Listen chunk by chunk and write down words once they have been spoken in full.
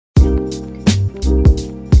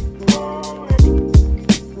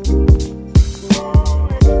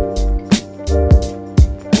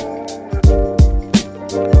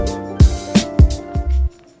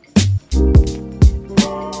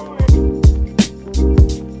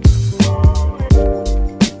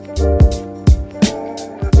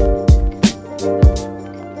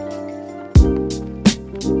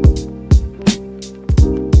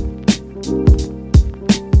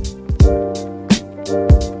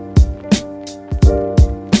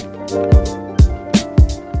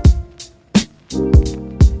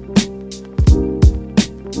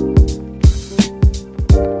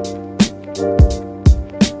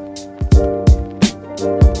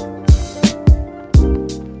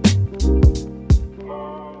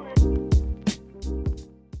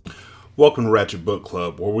Welcome to Ratchet Book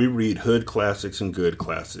Club, where we read hood classics and good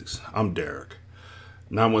classics. I'm Derek.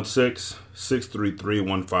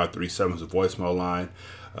 916-633-1537 is the voicemail line.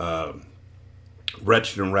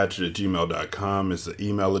 Ratchetandratchet@gmail.com is the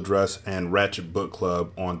email address, and Ratchet Book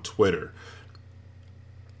Club on Twitter.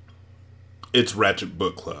 It's Ratchet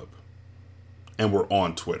Book Club, and we're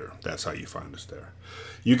on Twitter. That's how you find us there.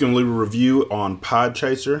 You can leave a review on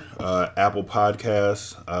Podchaser, Apple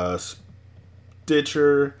Podcasts,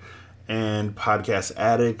 Stitcher, and Podcast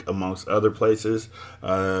Addict, amongst other places.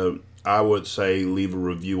 I would say leave a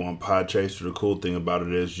review on Podchaser. The cool thing about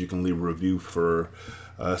it is you can leave a review for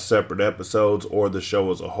separate episodes or the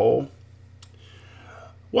show as a whole.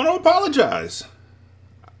 Want to apologize.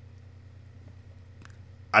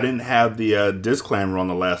 I didn't have the disclaimer on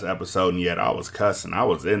the last episode, and yet I was cussing. I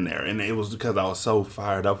was in there, and it was because I was so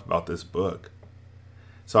fired up about this book.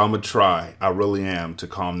 So I'm going to try, I really am, to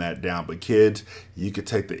calm that down. But kids, you can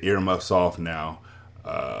take the earmuffs off now.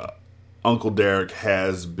 Uncle Derek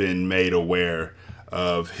has been made aware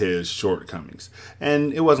of his shortcomings.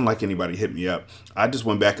 And it wasn't like anybody hit me up. I just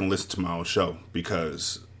went back and listened to my own show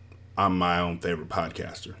because I'm my own favorite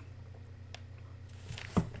podcaster.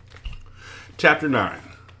 Chapter 9.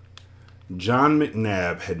 John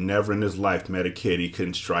McNabb had never in his life met a kid he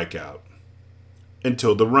couldn't strike out.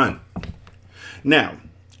 Until the run. Now,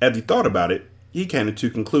 as he thought about it, he came to two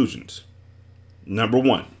conclusions. Number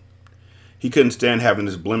one, he couldn't stand having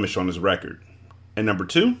this blemish on his record. And number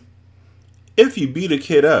two, if you beat a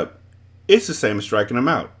kid up, it's the same as striking him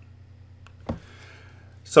out.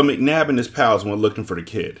 So McNabb and his pals went looking for the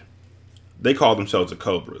kid. They called themselves the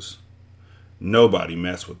Cobras. Nobody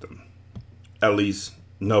messed with them. At least,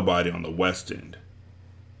 nobody on the West End.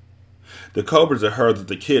 The Cobras had heard that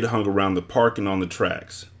the kid hung around the park and on the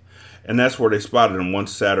tracks. And that's where they spotted him one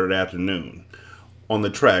Saturday afternoon, on the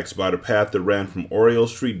tracks by the path that ran from Oriole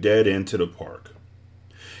Street dead end to the park.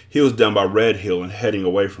 He was down by Red Hill and heading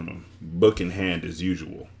away from him, book in hand as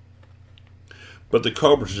usual. But the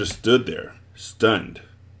Cobras just stood there, stunned.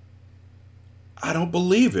 "I don't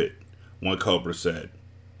believe it," one Cobra said.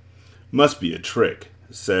 "Must be a trick,"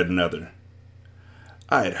 said another.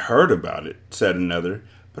 "I had heard about it," said another,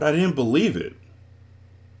 "but I didn't believe it."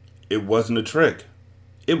 It wasn't a trick.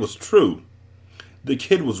 It was true. The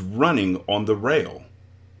kid was running on the rail.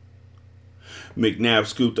 McNabb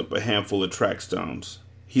scooped up a handful of track stones.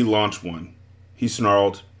 He launched one. He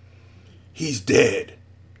snarled, "He's dead.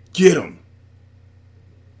 Get him."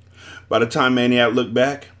 By the time Maniac looked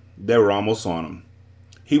back, they were almost on him.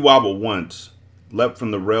 He wobbled once, leapt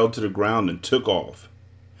from the rail to the ground, and took off.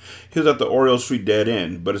 He was at the Oriole Street dead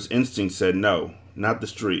end, but his instinct said no, not the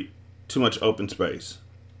street. Too much open space.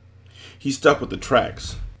 He stuck with the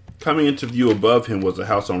tracks. Coming into view above him was a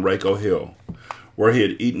house on Raco Hill, where he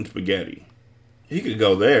had eaten spaghetti. He could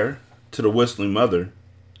go there, to the whistling mother,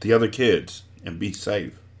 the other kids, and be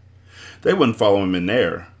safe. They wouldn't follow him in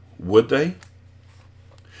there, would they?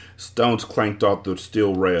 Stones clanked off the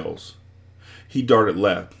steel rails. He darted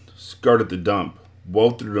left, skirted the dump,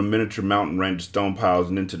 wove through the miniature mountain range of stone piles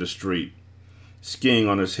and into the street, skiing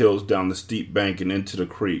on his heels down the steep bank and into the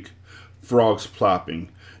creek, frogs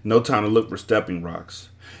plopping, no time to look for stepping rocks.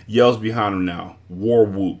 Yells behind him now, war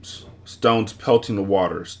whoops, stones pelting the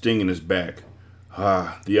water, stinging his back.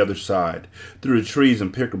 The other side, through the trees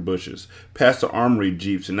and picker bushes, past the armory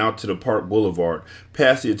jeeps and out to the park boulevard,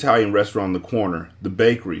 past the Italian restaurant on the corner, the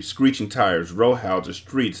bakery, screeching tires, row houses,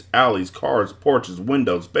 streets, alleys, cars, porches,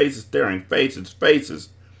 windows, faces staring, faces.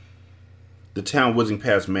 The town whizzing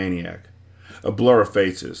past Maniac. A blur of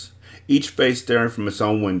faces, each face staring from its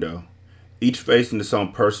own window, each face in its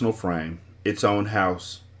own personal frame, its own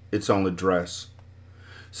house, its own address.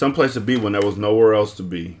 Someplace to be when there was nowhere else to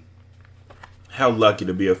be. How lucky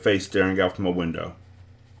to be a face staring out from a window.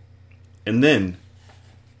 And then,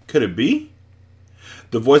 could it be?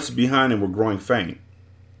 The voices behind him were growing faint.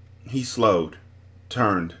 He slowed,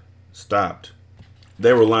 turned, stopped.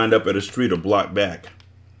 They were lined up at a street a block back.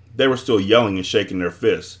 They were still yelling and shaking their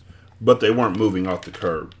fists, but they weren't moving off the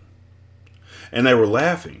curb. And they were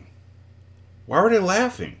laughing. Why were they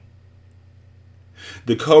laughing?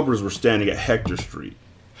 The Cobras were standing at Hector Street.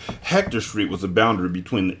 Hector Street was the boundary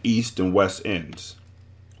between the east and west ends.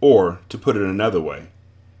 Or, to put it another way,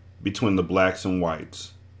 between the blacks and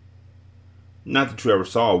whites. Not that you ever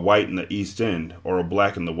saw a white in the east end or a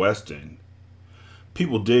black in the west end.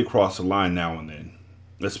 People did cross the line now and then,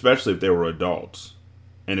 especially if they were adults,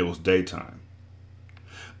 and it was daytime.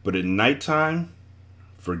 But at nighttime,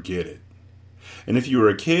 forget it. And if you were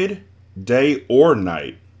a kid, day or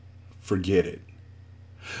night, forget it.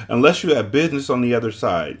 Unless you have business on the other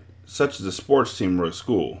side, such as a sports team or a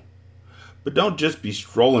school. But don't just be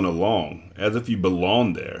strolling along as if you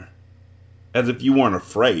belonged there, as if you weren't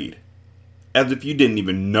afraid, as if you didn't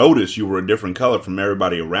even notice you were a different color from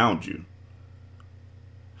everybody around you.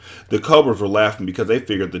 The cobras were laughing because they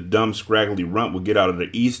figured the dumb, scraggly runt would get out of the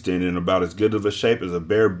East End in about as good of a shape as a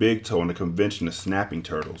bare big toe in a convention of snapping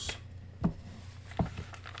turtles.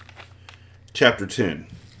 Chapter 10.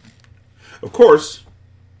 Of course,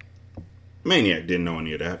 Maniac didn't know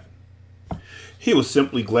any of that. He was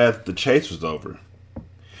simply glad that the chase was over.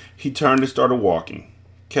 He turned and started walking,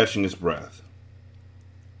 catching his breath.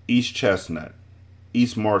 East Chestnut,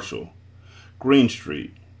 East Marshall, Green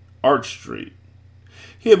Street, Arch Street.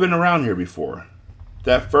 He had been around here before.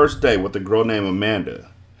 That first day with a girl named Amanda.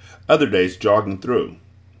 Other days jogging through.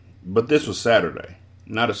 But this was Saturday,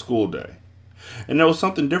 not a school day. And there was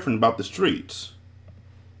something different about the streets.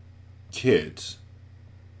 Kids.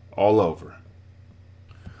 All over.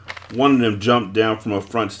 One of them jumped down from a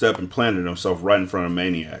front step and planted himself right in front of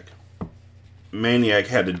Maniac. Maniac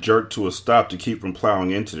had to jerk to a stop to keep from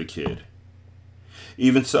plowing into the kid.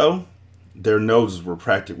 Even so, their noses were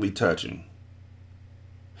practically touching.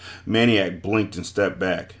 Maniac blinked and stepped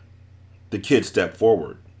back. The kid stepped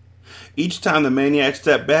forward. Each time the Maniac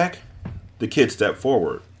stepped back, the kid stepped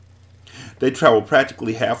forward. They traveled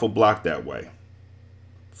practically half a block that way.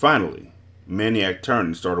 Finally, Maniac turned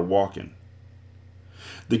and started walking.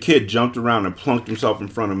 The kid jumped around and plunked himself in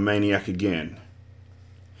front of Maniac again.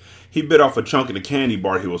 He bit off a chunk of the candy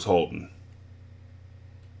bar he was holding.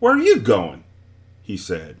 "Where are you going?" he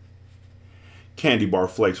said. Candy bar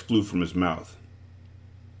flakes flew from his mouth.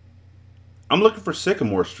 "I'm looking for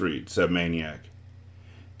Sycamore Street," said Maniac.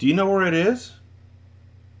 "Do you know where it is?"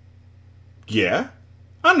 "Yeah,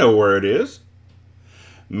 I know where it is."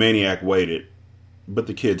 Maniac waited, but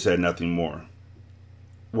the kid said nothing more.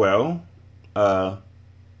 "Well,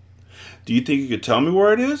 do you think you could tell me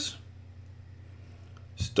where it is?"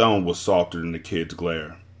 Stone was softer than the kid's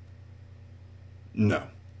glare. "No."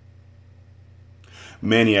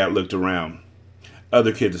 Maniac looked around.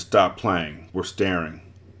 Other kids had stopped playing, were staring.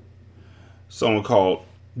 Someone called,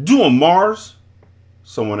 "Do 'em, Mars!"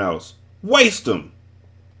 Someone else, "Waste 'em!"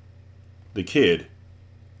 The kid,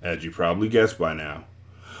 as you probably guessed by now,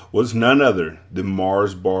 was none other than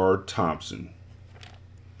Mars Bar Thompson.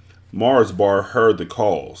 Mars Bar heard the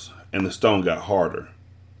calls, and the stone got harder.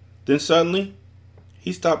 Then suddenly,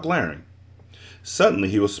 he stopped glaring. Suddenly,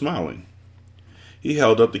 he was smiling. He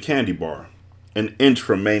held up the candy bar, an inch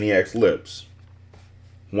from Maniac's lips.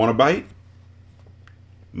 "Want a bite?"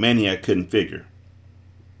 Maniac couldn't figure.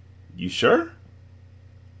 "You sure?"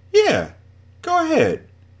 "Yeah, go ahead.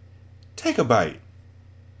 Take a bite."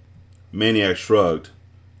 Maniac shrugged,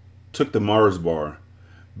 took the Mars bar,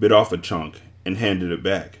 bit off a chunk, and handed it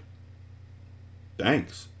back.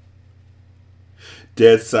 "Thanks."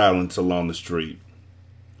 Dead silence along the street.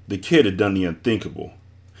 The kid had done the unthinkable.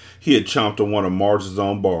 He had chomped on one of Mars's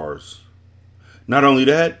own bars. Not only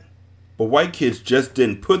that, but white kids just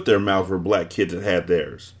didn't put their mouths where black kids had had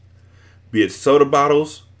theirs. Be it soda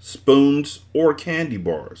bottles, spoons, or candy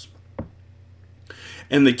bars.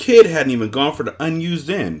 And the kid hadn't even gone for the unused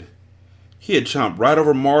end. He had chomped right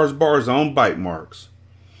over Mars Bar's own bite marks.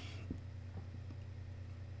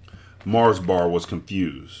 Mars Bar was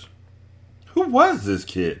confused. Who was this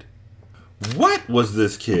kid? What was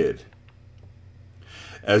this kid?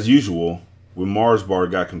 As usual, when Mars Bar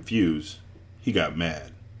got confused, he got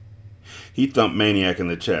mad. He thumped Maniac in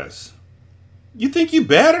the chest. "You think you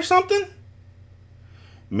bad or something?"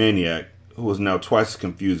 Maniac, who was now twice as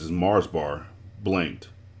confused as Mars Bar, blinked.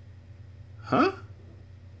 "Huh?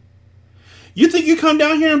 You think you come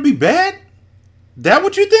down here and be bad? That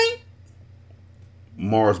what you think?"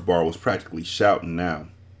 Mars Bar was practically shouting now.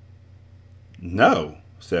 "No,"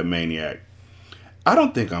 said Maniac. "I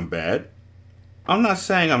don't think I'm bad. I'm not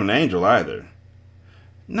saying I'm an angel either.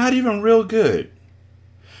 Not even real good.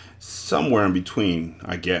 Somewhere in between,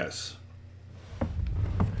 I guess."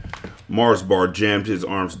 Mars Bar jammed his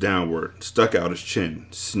arms downward, stuck out his chin,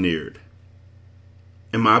 sneered.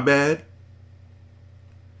 "Am I bad?"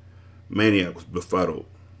 Maniac was befuddled.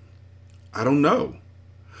 "I don't know.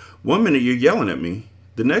 One minute you're yelling at me,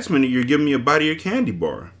 the next minute you're giving me a bite of your candy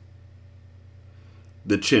bar."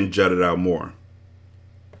 The chin jutted out more.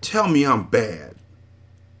 "Tell me I'm bad."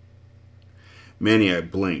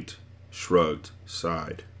 Maniac blinked, shrugged,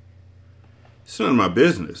 sighed. "It's none of my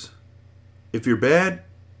business. If you're bad,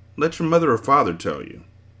 let your mother or father tell you."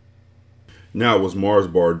 Now it was Mars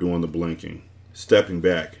Bar doing the blinking, stepping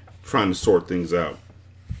back, trying to sort things out.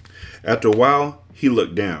 After a while, he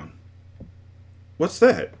looked down. "What's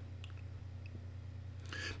that?"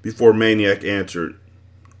 Before Maniac answered,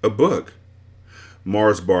 "A book.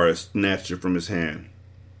 Mars Bar snatched it from his hand.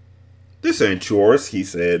 "This ain't yours," he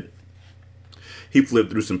said. He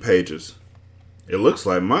flipped through some pages. "It looks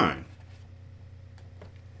like mine."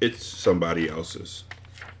 "It's somebody else's."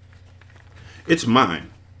 "It's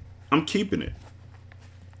mine. I'm keeping it."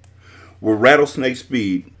 With rattlesnake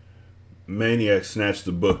speed, Maniac snatched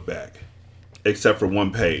the book back, except for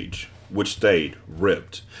one page, which stayed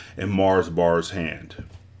ripped in Mars Bar's hand.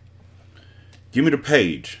 "Give me the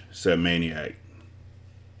page," said Maniac.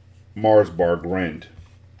 Mars Bar grinned.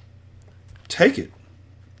 "Take it,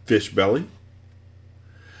 fish belly."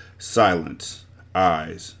 Silence,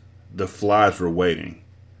 eyes. The flies were waiting.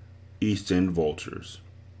 East End vultures.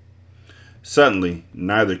 Suddenly,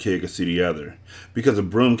 neither kid could see the other, because a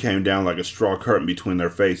broom came down like a straw curtain between their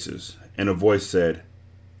faces, and a voice said,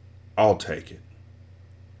 "I'll take it."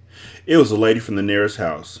 It was a lady from the nearest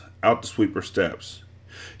house, out to sweep her steps.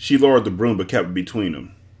 She lowered the broom but kept it between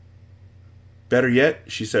them. "Better yet,"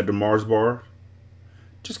 she said to Mars Bar,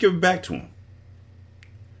 "just give it back to him."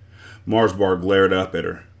 Mars Bar glared up at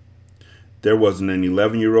her. There wasn't an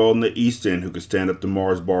 11-year-old in the East End who could stand up to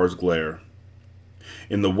Mars Bar's glare.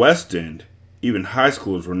 In the West End, even high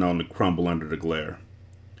schoolers were known to crumble under the glare.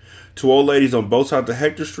 To old ladies on both sides of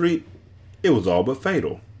Hector Street, it was all but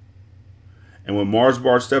fatal. And when Mars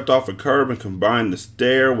Bar stepped off a curb and combined the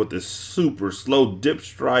stare with this super slow dip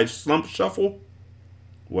stride slump shuffle,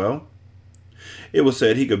 well, it was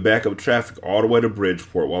said he could back up traffic all the way to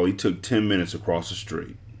Bridgeport while he took 10 minutes across the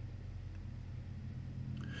street.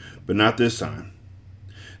 But not this time.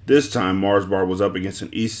 This time, Mars Bar was up against an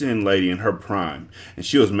East End lady in her prime, and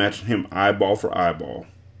she was matching him eyeball for eyeball.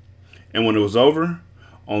 And when it was over,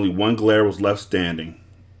 only one glare was left standing,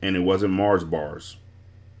 and it wasn't Mars Bar's.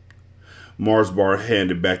 Mars Bar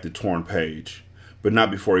handed back the torn page, but not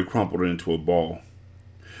before he crumpled it into a ball.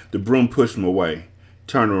 The broom pushed him away,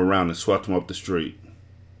 turned him around, and swept him up the street.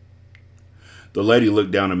 The lady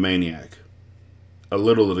looked down at Maniac. A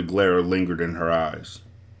little of the glare lingered in her eyes.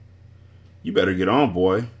 "You better get on,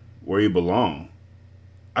 boy, where you belong.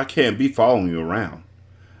 I can't be following you around.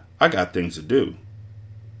 I got things to do."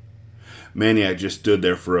 Maniac just stood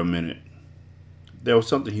there for a minute. There was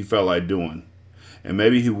something he felt like doing, and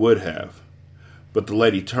maybe he would have, but the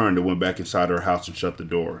lady turned and went back inside her house and shut the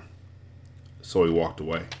door. So he walked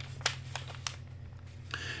away.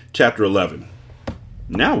 Chapter 11.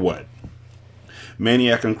 Now what?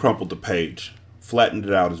 Maniac uncrumpled the page, flattened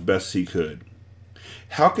it out as best he could.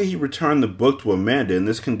 How could he return the book to Amanda in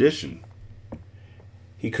this condition?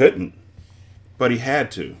 He couldn't, but he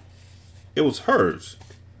had to. It was hers.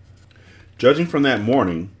 Judging from that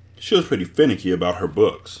morning, she was pretty finicky about her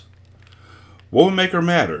books. What would make her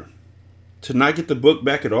madder? To not get the book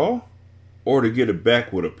back at all? Or to get it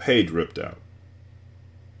back with a page ripped out?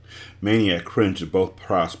 Maniac cringed at both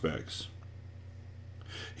prospects.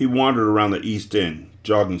 He wandered around the East End,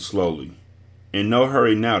 jogging slowly, in no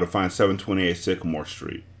hurry now to find 728 Sycamore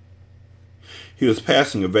Street. He was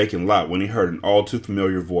passing a vacant lot when he heard an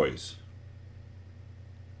all-too-familiar voice.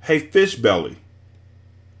 "Hey, Fish Belly!"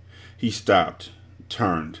 He stopped,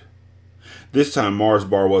 turned. This time Mars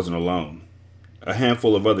Bar wasn't alone. A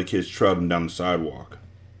handful of other kids trailed him down the sidewalk.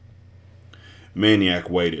 Maniac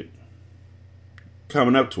waited.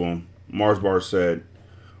 Coming up to him, Mars Bar said,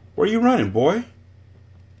 "Where you running, boy?"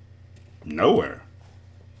 "Nowhere."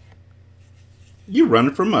 "You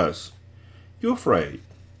running from us. You afraid?"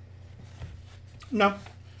 "No,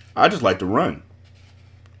 I just like to run."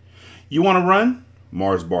 "You want to run?"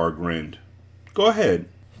 Mars Bar grinned. "Go ahead.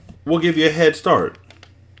 We'll give you a head start."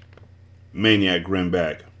 Maniac grinned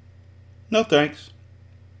back. "No thanks."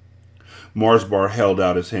 Mars Bar held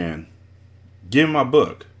out his hand. "Give me my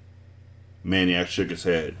book." Maniac shook his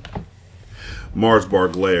head. Mars Bar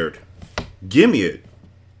glared. "Gimme it."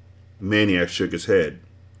 Maniac shook his head.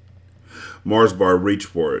 Mars Bar reached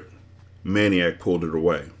for it. Maniac pulled it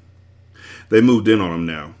away. They moved in on him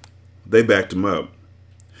now. They backed him up.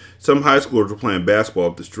 Some high schoolers were playing basketball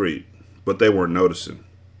up the street, but they weren't noticing.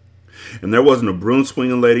 And there wasn't a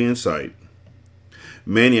broom-swinging lady in sight.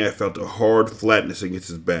 Maniac felt a hard flatness against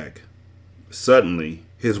his back. Suddenly,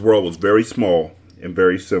 his world was very small and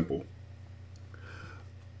very simple.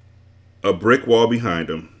 A brick wall behind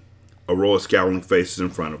him, a row of scowling faces in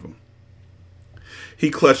front of him. He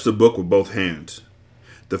clutched the book with both hands.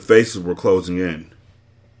 The faces were closing in.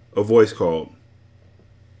 A voice called,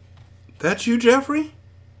 "That's you, Jeffrey?"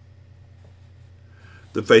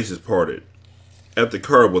 The faces parted. At the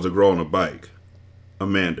curb was a girl on a bike.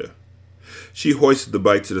 Amanda. She hoisted the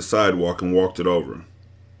bike to the sidewalk and walked it over.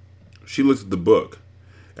 She looked at the book,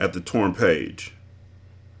 at the torn page.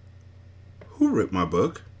 "Who ripped my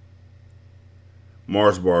book?"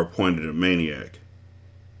 Mars Bar pointed at Maniac.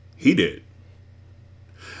 He did.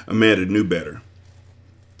 Amanda knew better.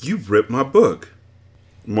 You ripped my book.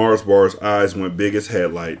 Mars Bar's eyes went big as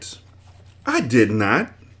headlights. I did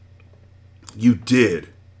not. You did.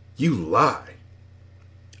 You lie.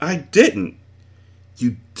 I didn't.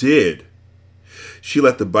 You did. She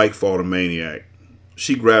let the bike fall to Maniac.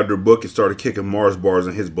 She grabbed her book and started kicking Mars Bars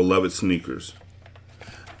in his beloved sneakers.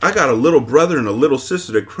 I got a little brother and a little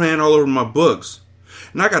sister that crayon all over my books.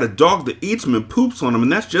 And I got a dog that eats them and poops on them,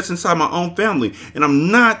 and that's just inside my own family. And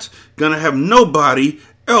I'm not going to have nobody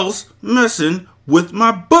else messing with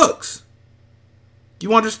my books.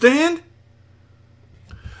 You understand?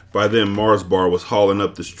 By then, Mars Bar was hauling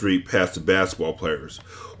up the street past the basketball players,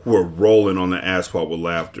 who were rolling on the asphalt with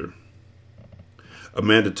laughter.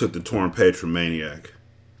 Amanda took the torn page from Maniac.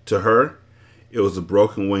 To her, it was the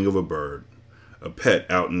broken wing of a bird, a pet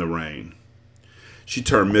out in the rain. She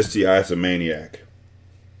turned misty eyes to Maniac.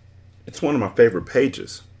 It's one of my favorite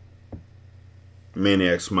pages.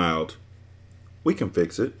 Maniac smiled. We can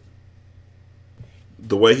fix it.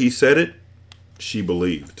 The way he said it, she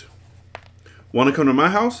believed. Want to come to my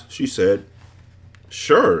house? She said.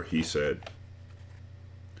 Sure, he said.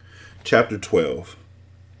 Chapter 12.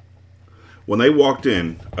 When they walked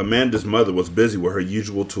in, Amanda's mother was busy with her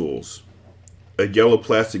usual tools. A yellow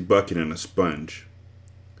plastic bucket and a sponge.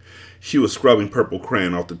 She was scrubbing purple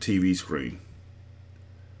crayon off the TV screen.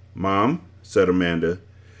 Mom, said Amanda,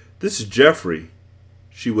 this is Jeffrey.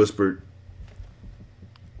 She whispered,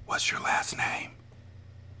 What's your last name?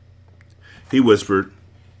 He whispered,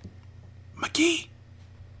 Magee.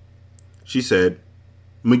 She said,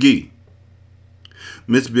 Magee.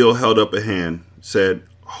 Miss Bill held up a hand, said,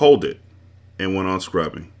 Hold it, and went on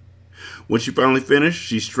scrubbing. When she finally finished,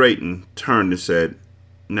 she straightened, turned, and said,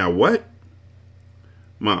 Now what?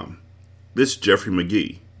 Mom, this is Jeffrey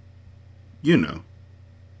Magee. You know.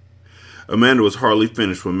 Amanda was hardly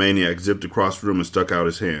finished when Maniac zipped across the room and stuck out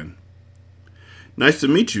his hand. Nice to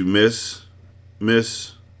meet you, Miss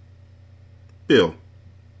Bill.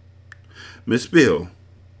 Miss Bill.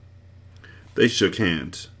 They shook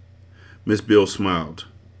hands. Miss Bill smiled.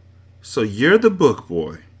 So you're the book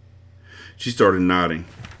boy. She started nodding.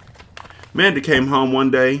 Amanda came home one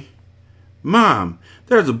day. Mom,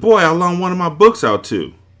 there's a boy I loaned one of my books out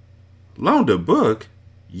to. Loaned a book?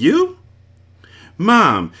 You?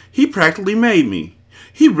 Mom, he practically made me.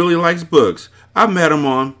 He really likes books. I met him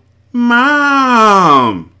on...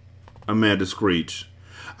 Mom! Amanda screeched.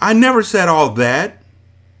 I never said all that.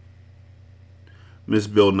 Miss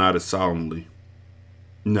Bill nodded solemnly.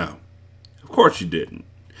 No, of course you didn't,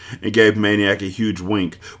 and gave Maniac a huge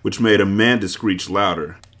wink, which made Amanda screech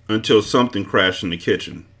louder, until something crashed in the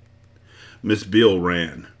kitchen. Miss Bill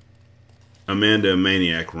ran. Amanda and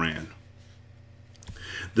Maniac ran.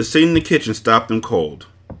 The scene in the kitchen stopped them cold.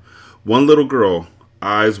 One little girl,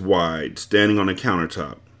 eyes wide, standing on the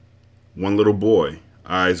countertop. One little boy,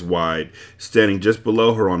 eyes wide, standing just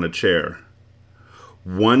below her on a chair.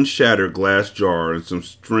 One shattered glass jar and some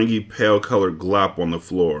stringy pale-colored glop on the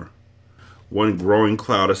floor. One growing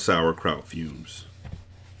cloud of sauerkraut fumes.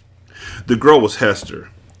 The girl was Hester,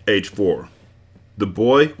 age 4. The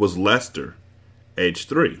boy was Lester, age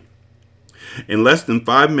 3. In less than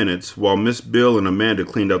 5 minutes, while Miss Bill and Amanda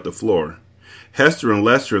cleaned out the floor, Hester and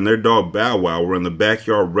Lester and their dog Bow Wow were in the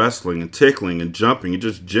backyard wrestling and tickling and jumping and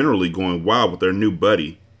just generally going wild with their new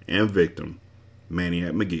buddy and victim,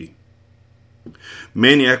 Maniac Magee.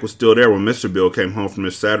 Maniac was still there when Mr. Bill came home from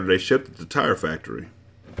his Saturday shift at the tire factory.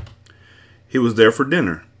 He was there for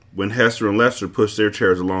dinner when Hester and Lester pushed their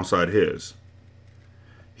chairs alongside his.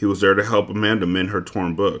 He was there to help Amanda mend her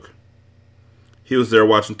torn book. He was there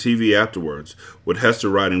watching TV afterwards, with Hester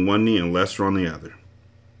riding one knee and Lester on the other.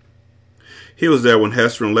 He was there when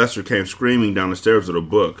Hester and Lester came screaming down the stairs with a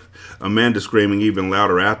book, Amanda screaming even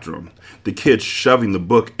louder after them, the kids shoving the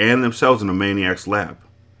book and themselves in the Maniac's lap.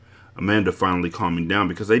 Amanda finally calming down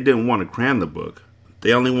because they didn't want to cram the book.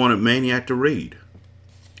 They only wanted Maniac to read.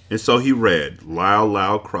 And so he read Loud,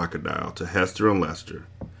 Loud Crocodile to Hester and Lester.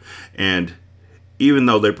 And, even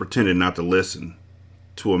though they pretended not to listen,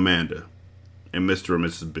 to Amanda and Mr. and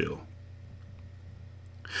Mrs. Bill.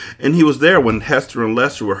 And he was there when Hester and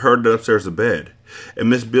Lester were herded upstairs to bed. And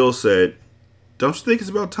Miss Bill said, Don't you think it's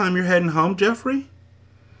about time you're heading home, Jeffrey?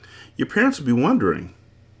 Your parents will be wondering.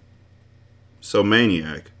 So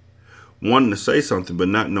Maniac, wanting to say something but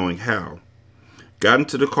not knowing how, got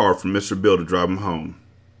into the car for Mr. Bill to drive him home.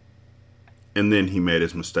 And then he made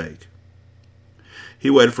his mistake. He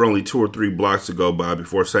waited for only 2 or 3 blocks to go by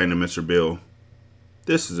before saying to Mr. Bill,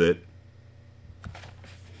 This is it.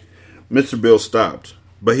 Mr. Bill stopped,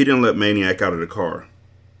 but he didn't let Maniac out of the car.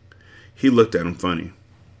 He looked at him funny.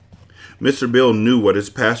 Mr. Bill knew what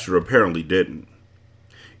his pastor apparently didn't.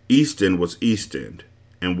 East End was East End,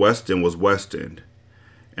 and West End was West End,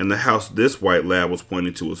 and the house this white lad was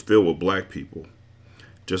pointing to was filled with black people,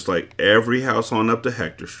 just like every house on up to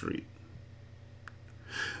Hector Street.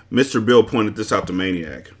 Mr. Bill pointed this out to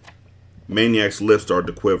Maniac. Maniac's lips started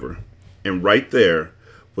to quiver, and right there,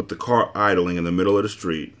 with the car idling in the middle of the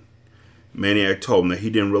street, Maniac told him that he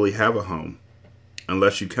didn't really have a home,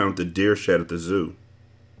 unless you count the deer shed at the zoo.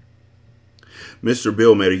 Mr.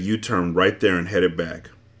 Bill made a U-turn right there and headed back.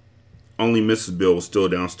 Only Mrs. Bill was still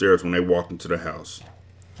downstairs when they walked into the house.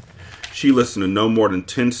 She listened to no more than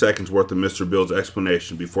 10 seconds worth of Mr. Bill's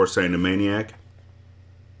explanation before saying to Maniac,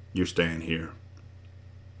 "You're staying here."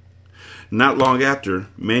 Not long after,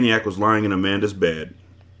 Maniac was lying in Amanda's bed,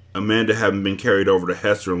 Amanda having been carried over to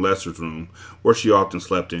Hester and Lester's room, where she often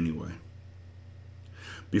slept anyway.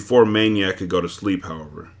 Before Maniac could go to sleep,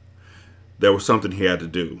 however, there was something he had to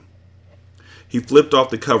do. He flipped off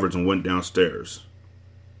the covers and went downstairs.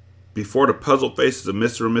 Before the puzzled faces of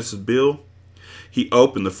Mr. and Mrs. Bill, he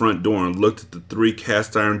opened the front door and looked at the 3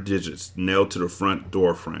 cast iron digits nailed to the front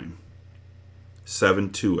door frame.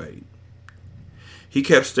 728. He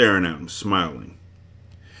kept staring at him, smiling.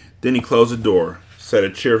 Then he closed the door, said a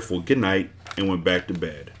cheerful good night, and went back to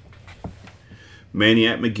bed.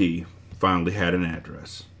 Maniac Magee finally had an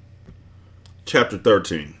address. Chapter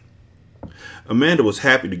 13. Amanda was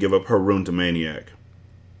happy to give up her room to Maniac.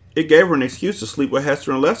 It gave her an excuse to sleep with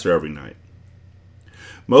Hester and Lester every night.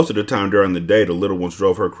 Most of the time during the day, the little ones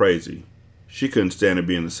drove her crazy. She couldn't stand to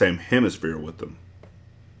be in the same hemisphere with them.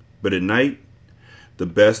 But at night, the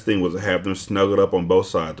best thing was to have them snuggled up on both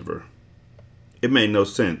sides of her. It made no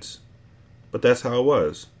sense, but that's how it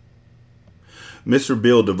was. Mr.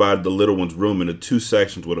 Bill divided the little one's room into 2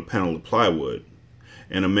 sections with a panel of plywood,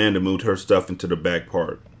 and Amanda moved her stuff into the back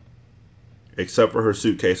part, except for her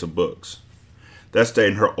suitcase of books. That stayed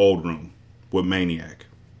in her old room with Maniac.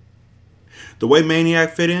 The way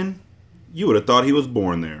Maniac fit in, you would have thought he was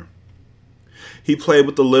born there. He played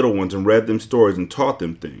with the little ones and read them stories and taught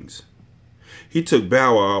them things. He took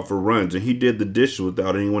Bow Wow out for runs and he did the dishes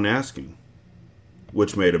without anyone asking,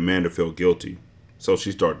 which made Amanda feel guilty, so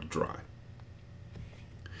she started to dry.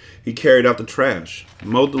 He carried out the trash,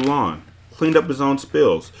 mowed the lawn, cleaned up his own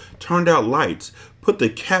spills, turned out lights, put the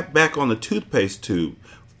cap back on the toothpaste tube,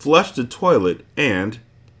 flushed the toilet, and,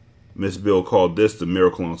 Miss Bill called this the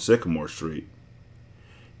miracle on Sycamore Street,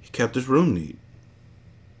 he kept his room neat.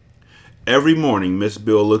 Every morning, Miss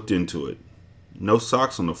Bill looked into it. No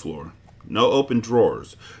socks on the floor, no open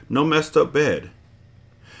drawers, no messed up bed.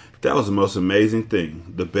 That was the most amazing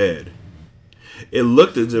thing, the bed. It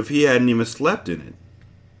looked as if he hadn't even slept in it,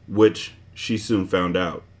 which she soon found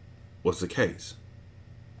out was the case.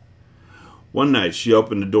 One night, she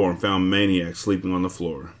opened the door and found Maniac sleeping on the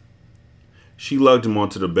floor. She lugged him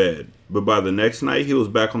onto the bed, but by the next night, he was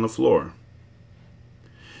back on the floor.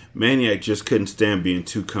 Maniac just couldn't stand being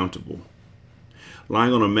too comfortable.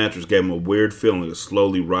 Lying on a mattress gave him a weird feeling of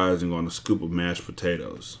slowly rising on a scoop of mashed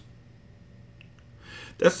potatoes.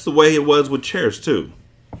 That's the way it was with chairs, too.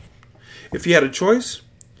 If he had a choice,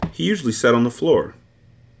 he usually sat on the floor.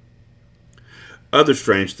 Other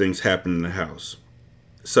strange things happened in the house,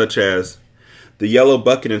 such as the yellow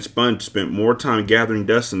bucket and sponge spent more time gathering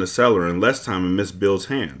dust in the cellar and less time in Miss Bill's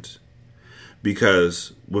hands.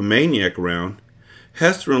 Because, with Maniac around,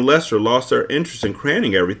 Hester and Lester lost their interest in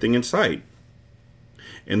cramming everything in sight.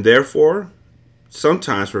 And therefore,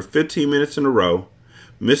 sometimes for 15 minutes in a row,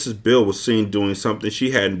 Mrs. Bill was seen doing something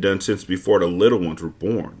she hadn't done since before the little ones were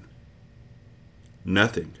born.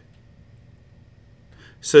 Nothing.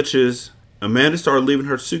 Such as, Amanda started leaving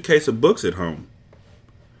her suitcase of books at home.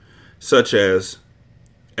 Such as,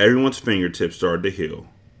 everyone's fingertips started to heal,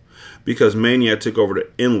 because Maniac took over the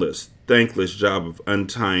endless, thankless job of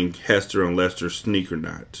untying Hester and Lester's sneaker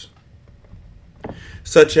knots.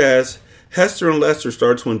 Such as, Hester and Lester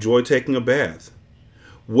started to enjoy taking a bath,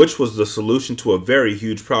 which was the solution to a very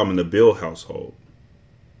huge problem in the Bill household.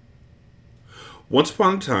 Once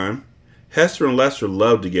upon a time, Hester and Lester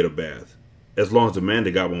loved to get a bath, as long as Amanda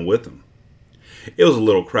got one with them. It was a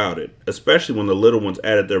little crowded, especially when the little ones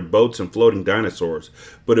added their boats and floating dinosaurs,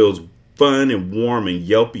 but it was fun and warm and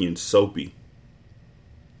yelpy and soapy.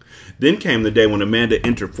 Then came the day when Amanda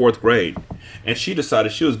entered 4th grade, and she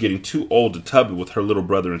decided she was getting too old to tub it with her little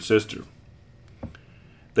brother and sister.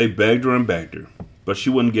 They begged her and begged her, but she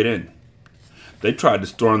wouldn't get in. They tried to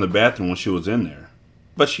storm the bathroom when she was in there,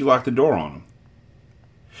 but she locked the door on them.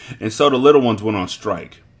 And so the little ones went on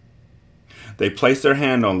strike. They placed their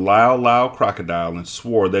hand on Lyle Lyle Crocodile and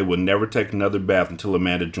swore they would never take another bath until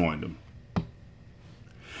Amanda joined them.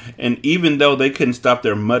 And even though they couldn't stop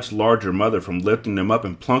their much larger mother from lifting them up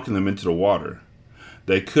and plunking them into the water,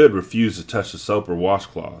 they could refuse to touch the soap or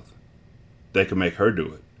washcloth. They could make her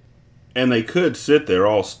do it. And they could sit there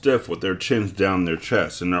all stiff with their chins down their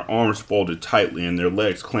chests and their arms folded tightly and their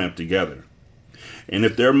legs clamped together. And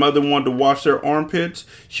if their mother wanted to wash their armpits,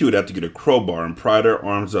 she would have to get a crowbar and pry their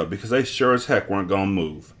arms up because they sure as heck weren't going to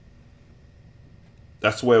move.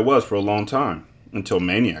 That's the way it was for a long time, until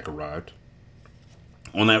Maniac arrived.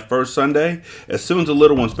 On that first Sunday, as soon as the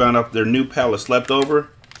little ones found out their new pal had slept over,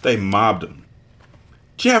 they mobbed him.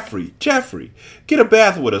 Jeffrey, get a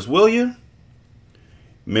bath with us, will you?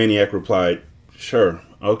 Maniac replied, sure,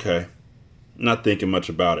 okay. Not thinking much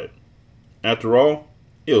about it. After all,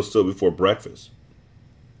 it was still before breakfast.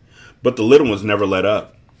 But the little ones never let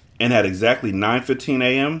up, and at exactly 9:15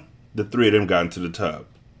 a.m., the three of them got into the tub.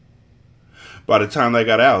 By the time they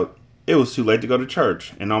got out, it was too late to go to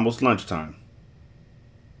church and almost lunchtime.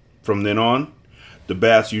 From then on, the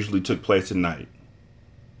baths usually took place at night.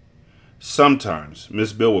 Sometimes,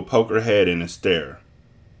 Miss Bill would poke her head in and stare.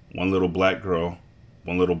 One little black girl,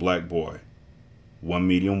 one little black boy, one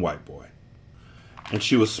medium white boy. And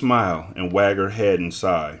she would smile and wag her head and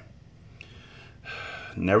sigh.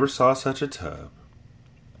 Never saw such a tub.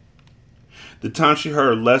 The time she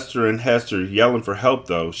heard Lester and Hester yelling for help,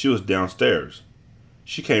 though, she was downstairs.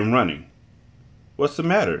 She came running. What's the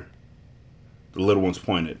matter? The little ones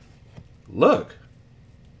pointed. Look.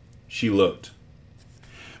 She looked.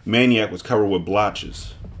 Maniac was covered with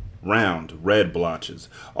blotches. Round, red blotches,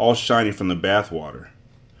 all shiny from the bathwater.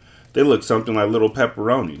 They looked something like little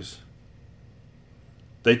pepperonis.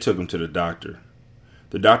 They took him to the doctor.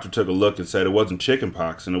 The doctor took a look and said it wasn't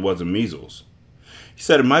chickenpox and it wasn't measles. He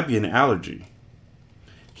said it might be an allergy.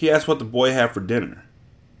 He asked what the boy had for dinner.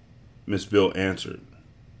 Miss Bill answered,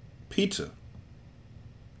 pizza.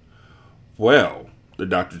 Well, the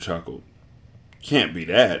doctor chuckled. Can't be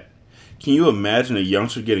that. Can you imagine a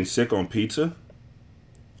youngster getting sick on pizza?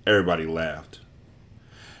 Everybody laughed.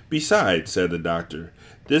 Besides, said the doctor,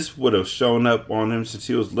 this would have shown up on him since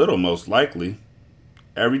he was little, most likely.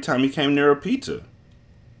 Every time he came near a pizza.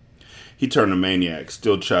 He turned to Maniac,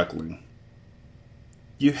 still chuckling.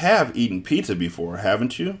 You have eaten pizza before,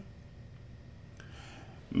 haven't you?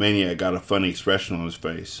 Maniac got a funny expression on his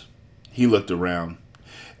face. He looked around.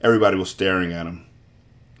 Everybody was staring at him.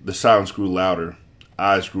 The silence grew louder.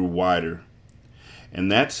 Eyes grew wider.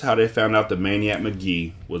 And that's how they found out that Maniac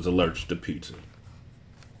Magee was allergic to pizza.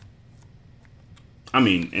 I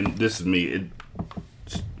mean, and this is me,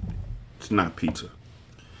 it's not pizza.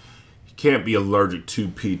 Can't be allergic to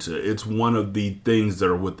pizza. It's one of the things that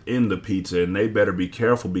are within the pizza, and they better be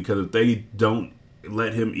careful because if they don't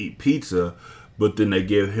let him eat pizza, but then they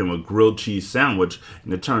give him a grilled cheese sandwich,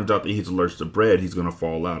 and it turns out that he's allergic to bread, he's going to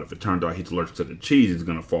fall out. If it turns out he's allergic to the cheese, he's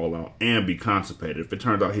going to fall out and be constipated. If it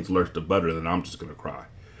turns out he's allergic to butter, then I'm just going to cry.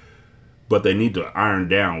 But they need to iron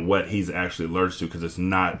down what he's actually allergic to because it's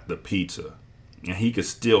not the pizza. And he could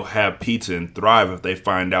still have pizza and thrive if they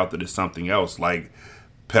find out that it's something else, like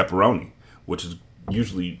pepperoni, which is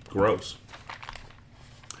usually gross.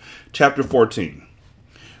 Chapter 14.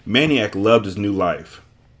 Maniac loved his new life.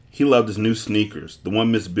 He loved his new sneakers, the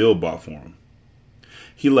one Miss Bill bought for him.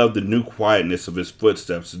 He loved the new quietness of his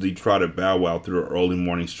footsteps as he trotted bow wow through early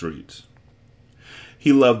morning streets.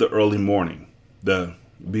 He loved the early morning, the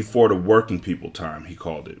before the working people time, he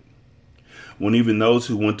called it, when even those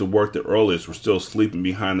who went to work the earliest were still sleeping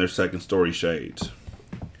behind their second-story shades.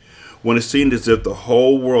 When it seemed as if the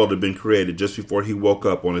whole world had been created just before he woke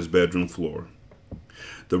up on his bedroom floor.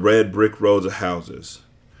 The red brick rows of houses,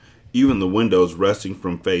 even the windows resting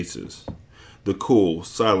from faces, the cool,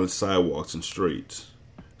 silent sidewalks and streets.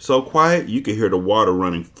 So quiet you could hear the water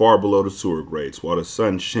running far below the sewer grates while the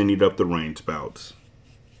sun shinnied up the rain spouts.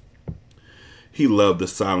 He loved the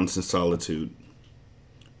silence and solitude,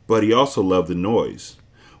 but he also loved the noise,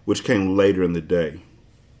 which came later in the day.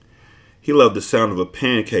 He loved the sound of a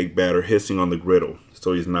pancake batter hissing on the griddle,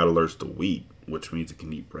 so he's not allergic to wheat, which means he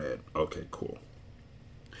can eat bread. Okay, cool.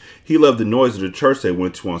 He loved the noise of the church they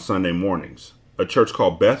went to on Sunday mornings, a church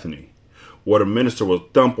called Bethany, where the minister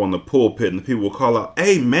would thump on the pulpit and the people would call out,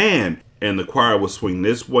 Amen! And the choir would swing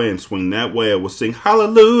this way and swing that way and would sing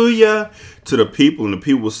Hallelujah to the people, and the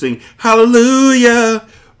people would sing Hallelujah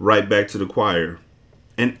right back to the choir.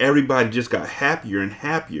 And everybody just got happier and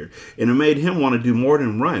happier, and it made him want to do more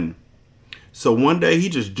than run. So one day he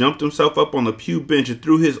just jumped himself up on the pew bench and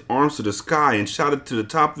threw his arms to the sky and shouted to the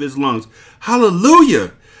top of his lungs,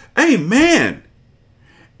 Hallelujah! Amen!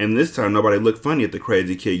 And this time nobody looked funny at the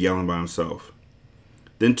crazy kid yelling by himself.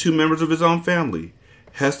 Then two members of his own family,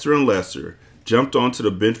 Hester and Lester, jumped onto the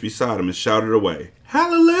bench beside him and shouted away,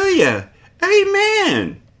 "Hallelujah!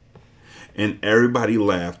 Amen!" And everybody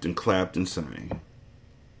laughed and clapped and sang.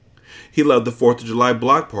 He loved the 4th of July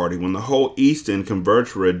block party when the whole East End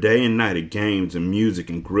converged for a day and night of games and music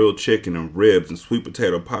and grilled chicken and ribs and sweet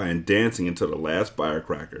potato pie and dancing until the last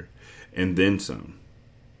firecracker, and then some.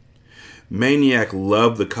 Maniac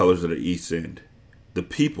loved the colors of the East End, the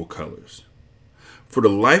people colors. For the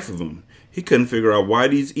life of him, he couldn't figure out why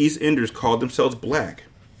these East Enders called themselves black.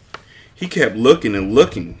 He kept looking and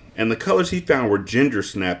looking, and the colors he found were ginger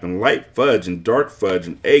snap and light fudge and dark fudge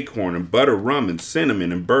and acorn and butter rum and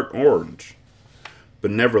cinnamon and burnt orange.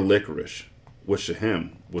 But never licorice, which to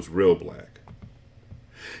him was real black.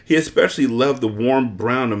 He especially loved the warm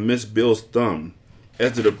brown of Miss Bill's thumb,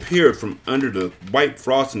 as it appeared from under the white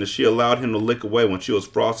frosting that she allowed him to lick away when she was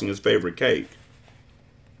frosting his favorite cake.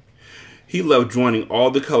 He loved joining all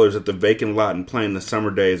the colors at the vacant lot and playing the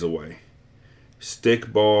summer days away.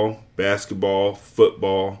 Stickball, basketball,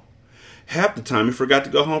 football. Half the time he forgot to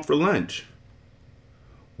go home for lunch.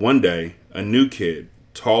 One day, a new kid,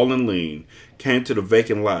 tall and lean, came to the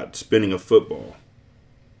vacant lot spinning a football.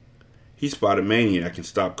 He spotted Maniac and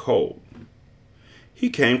stopped cold. He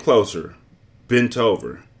came closer, bent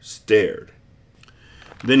over, stared.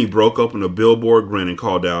 Then he broke open a billboard grin and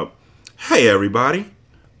called out, "Hey everybody,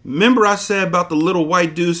 remember I said about the little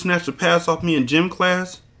white dude snatched a pass off me in gym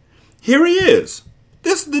class? Here he is.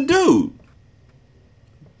 This is the dude."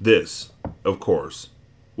 This, of course,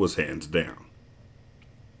 was Hands Down.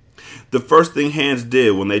 The first thing Hands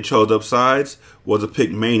did when they chose up sides was to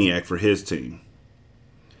pick Maniac for his team.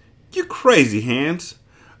 "You crazy, Hands,"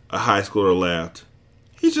 a high schooler laughed.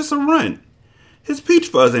 "He's just a runt. His peach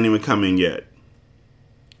fuzz ain't even come in yet."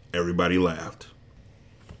 Everybody laughed.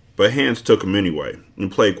 But Hands took him anyway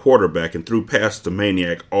and played quarterback and threw passes to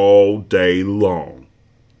Maniac all day long.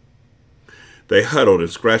 They huddled and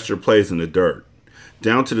scratched their plays in the dirt,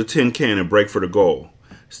 down to the tin can and break for the goal,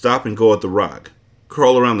 stop and go at the rock,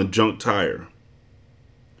 curl around the junk tire.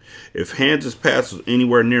 If Hands' pass was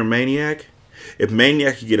anywhere near Maniac, if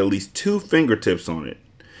Maniac could get at least 2 fingertips on it,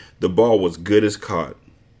 the ball was good as caught.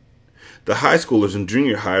 The high schoolers and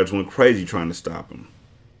junior hires went crazy trying to stop him.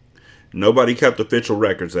 Nobody kept official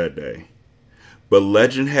records that day. But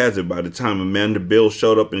legend has it by the time Amanda Bill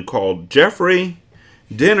showed up and called, "Jeffrey,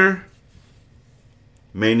 dinner,"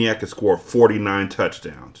 Maniac had scored 49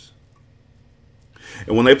 touchdowns.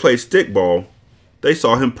 And when they played stickball, they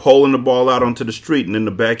saw him pulling the ball out onto the street and in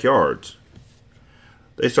the backyards.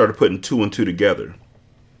 They started putting 2 and 2 together.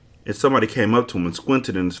 And somebody came up to him and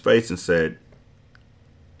squinted in his face and said,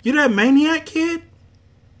 "You that Maniac kid?"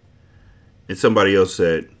 And somebody else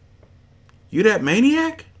said, "You that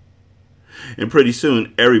Maniac?" And pretty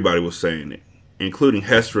soon everybody was saying it, including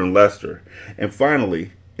Hester and Lester. And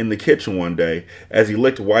finally, in the kitchen one day, as he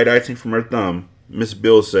licked white icing from her thumb, Miss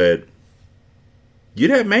Bill said, "You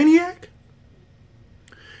that Maniac?"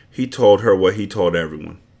 He told her what he told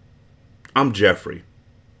everyone. "I'm Jeffrey.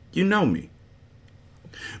 You know me."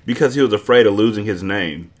 Because he was afraid of losing his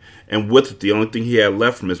name, and with it the only thing he had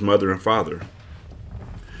left from his mother and father.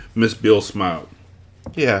 Miss Bill smiled.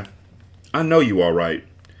 "Yeah, I know you all right.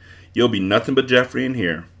 You'll be nothing but Jeffrey in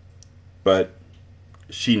here." But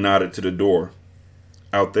she nodded to the door.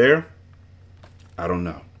 "Out there? I don't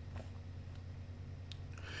know."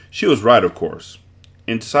 She was right, of course.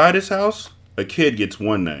 Inside his house, a kid gets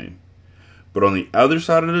one name. But on the other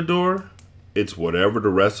side of the door, it's whatever the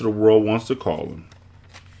rest of the world wants to call him.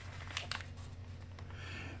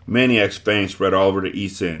 Maniac's fame spread all over the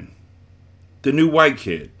East End. The new white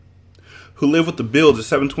kid, who lived with the Bills at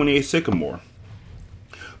 728 Sycamore,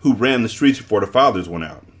 who ran the streets before the fathers went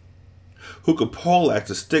out, who could pole-axe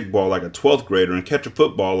a stickball like a 12th grader and catch a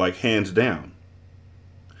football like Hands Down,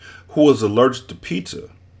 who was allergic to pizza,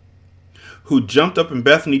 who jumped up in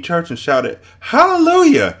Bethany Church and shouted,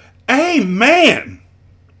 "Hallelujah! Amen!"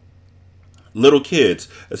 Little kids,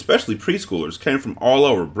 especially preschoolers, came from all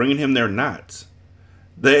over, bringing him their knots.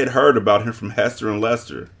 They had heard about him from Hester and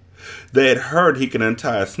Lester. They had heard he could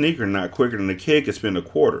untie a sneaker knot quicker than a kid could spend a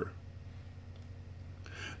quarter.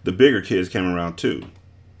 The bigger kids came around too,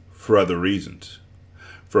 for other reasons.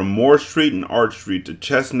 From Moore Street and Arch Street to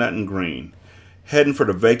Chestnut and Green, heading for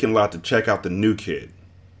the vacant lot to check out the new kid,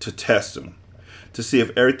 to test him, to see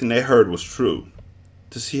if everything they heard was true,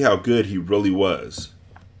 to see how good he really was,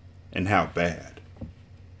 and how bad.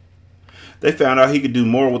 They found out he could do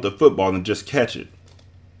more with the football than just catch it.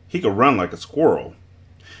 He could run like a squirrel.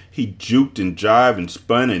 He juked and jived and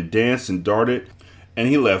spun and danced and darted, and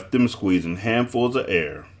he left them squeezing handfuls of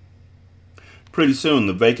air. Pretty soon,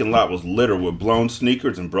 the vacant lot was littered with blown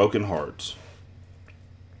sneakers and broken hearts.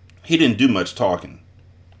 He didn't do much talking,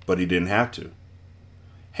 but he didn't have to.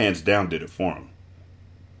 Hands down did it for him.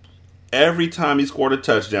 Every time he scored a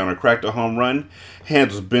touchdown or cracked a home run,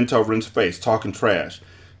 Hands was bent over in his face, talking trash.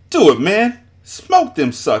 Do it, man. Smoke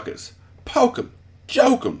them suckers. Poke 'em.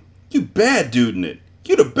 Joke 'em. You bad dude in it.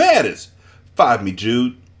 You the baddest. Five me,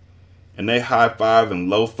 Jude. And they high-fived and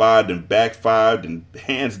low-fived and back-fived and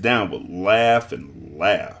Hands down would laugh and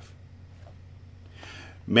laugh.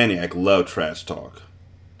 Maniac loved trash talk.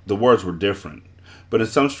 The words were different, but in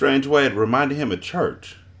some strange way it reminded him of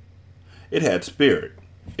church. It had spirit.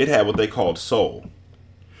 It had what they called soul.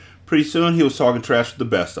 Pretty soon he was talking trash with the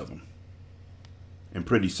best of them. And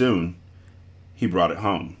pretty soon he brought it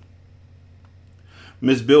home.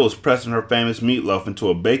 Miss Bill was pressing her famous meatloaf into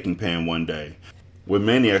a baking pan one day when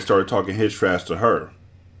Maniac started talking his trash to her.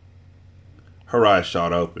 Her eyes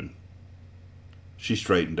shot open. She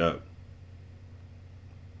straightened up.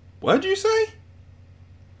 What'd you say?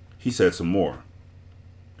 He said some more.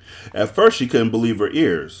 At first she couldn't believe her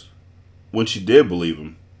ears. When she did believe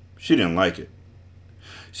him, she didn't like it.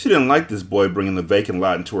 She didn't like this boy bringing the vacant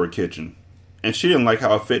lot into her kitchen, and she didn't like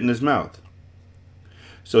how it fit in his mouth.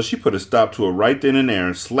 So she put a stop to it right then and there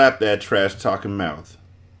and slapped that trash-talking mouth.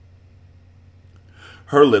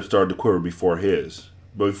 Her lips started to quiver before his,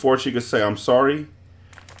 but before she could say, I'm sorry,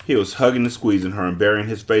 he was hugging and squeezing her and burying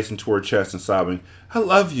his face into her chest and sobbing, I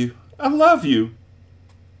love you, I love you.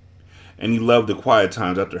 And he loved the quiet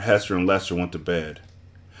times after Hester and Lester went to bed.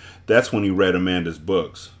 That's when he read Amanda's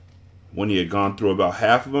books. When he had gone through about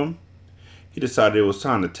half of them, he decided it was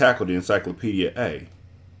time to tackle the Encyclopedia A.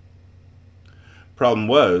 Problem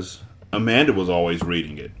was, Amanda was always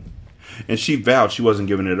reading it, and she vowed she wasn't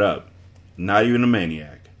giving it up, not even a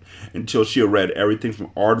Maniac, until she had read everything from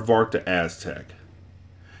Aardvark to Aztec.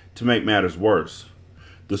 To make matters worse,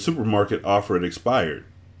 the supermarket offer had expired,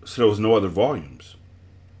 so there was no other volumes.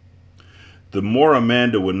 The more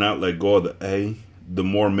Amanda would not let go of the A, the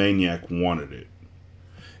more Maniac wanted it.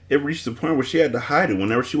 It reached the point where she had to hide it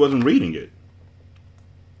whenever she wasn't reading it.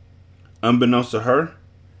 Unbeknownst to her,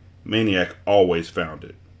 Maniac always found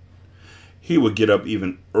it. He would get up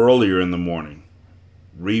even earlier in the morning,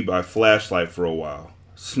 read by flashlight for a while,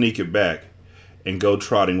 sneak it back, and go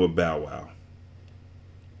trotting with Bow Wow.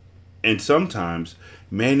 And sometimes,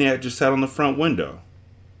 Maniac just sat on the front window,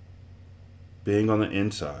 being on the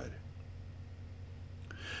inside.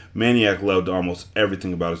 Maniac loved almost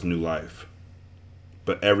everything about his new life,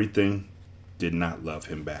 but everything did not love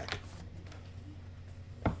him back.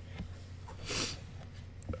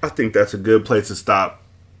 I think that's a good place to stop.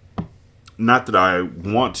 Not that I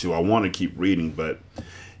want to keep reading, but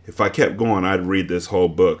if I kept going, I'd read this whole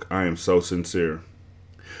book. I am so sincere.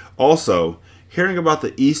 Also, hearing about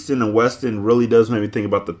the Easton and Weston really does make me think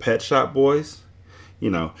about the Pet Shop Boys. You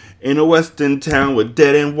know, in a Western town with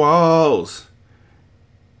dead-end walls.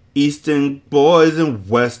 Easton boys and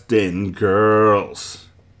Weston girls.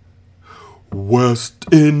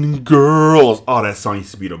 Weston girls. Oh, that song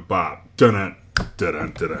used to be the bop. Dun-dun,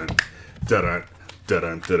 dun-dun, dun-dun, dun-dun,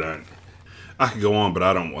 dun-dun, dun-dun. I could go on, but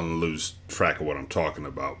I don't want to lose track of what I'm talking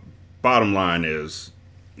about. Bottom line is,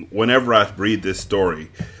 whenever I read this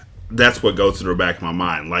story, that's what goes to the back of my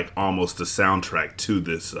mind, like almost the soundtrack to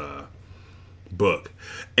this book.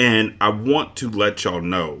 And I want to let y'all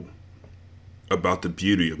know about the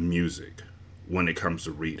beauty of music when it comes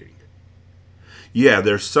to reading. Yeah,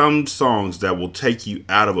 there's some songs that will take you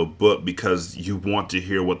out of a book because you want to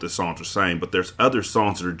hear what the songs are saying, but there's other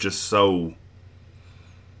songs that are just so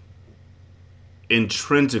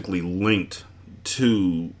intrinsically linked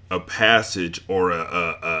to a passage or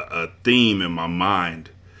a theme in my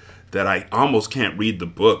mind that I almost can't read the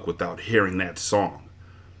book without hearing that song,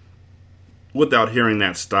 without hearing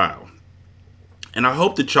that style. And I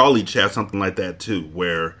hope that y'all each have something like that too,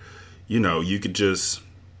 where, you know, you could just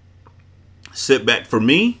sit back. For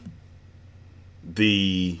me,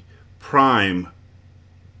 the prime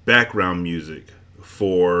background music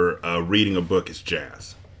for reading a book is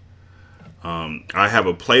jazz. I have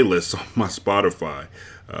a playlist on my Spotify,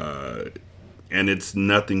 and it's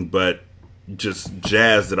nothing but just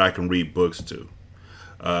jazz that I can read books to.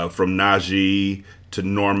 From Magee to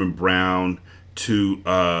Norman Brown to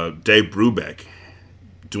Dave Brubeck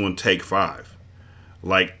doing Take 5.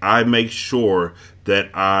 Like, I make sure that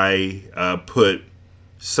I put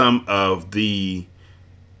some of the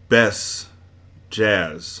best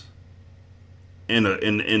jazz in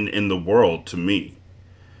the world to me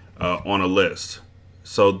on a list.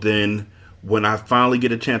 So then when I finally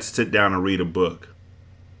get a chance to sit down and read a book,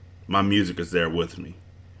 my music is there with me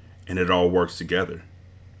and it all works together.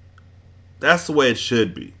 That's the way it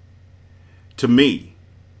should be. To me,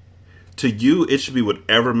 To you, it should be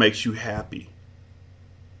whatever makes you happy.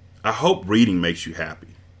 I hope reading makes you happy.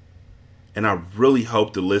 And I really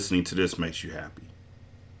hope that listening to this makes you happy.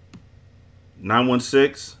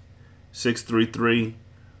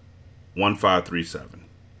 916-633-1537.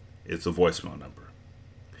 It's a voicemail number.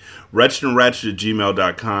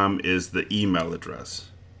 wretchedandratchet@gmail.com is the email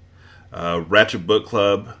address. Ratchet Book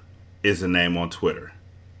Club is the name on Twitter.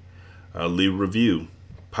 Leave a review.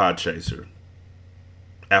 Podchaser,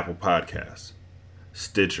 Apple Podcasts,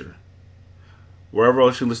 Stitcher, wherever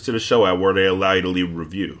else you listen to the show at where they allow you to leave a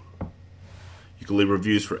review. You can leave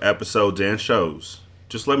reviews for episodes and shows.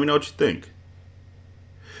 Just let me know what you think.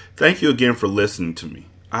 Thank you again for listening to me.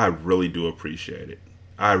 I really do appreciate it.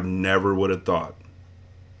 I never would have thought.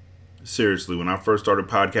 Seriously, when I first started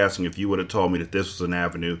podcasting, if you would have told me that this was an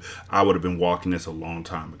avenue, I would have been walking this a long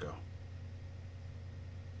time ago.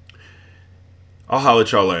 I'll holler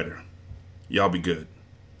at y'all later. Y'all be good.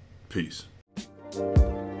 Peace.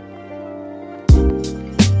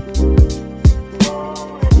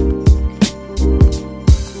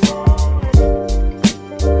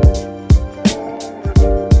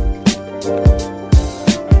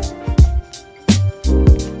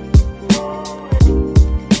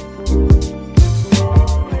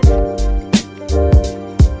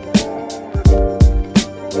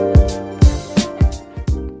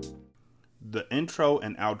 The intro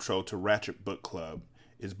and outro to Ratchet Book Club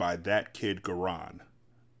is by That Kid Garan,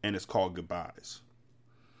 and it's called Goodbyes.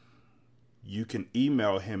 You can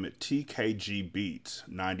email him at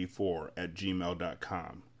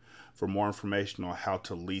tkgbeats94@gmail.com for more information on how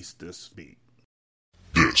to lease this beat.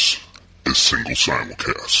 This is Single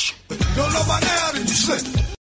Simulcast.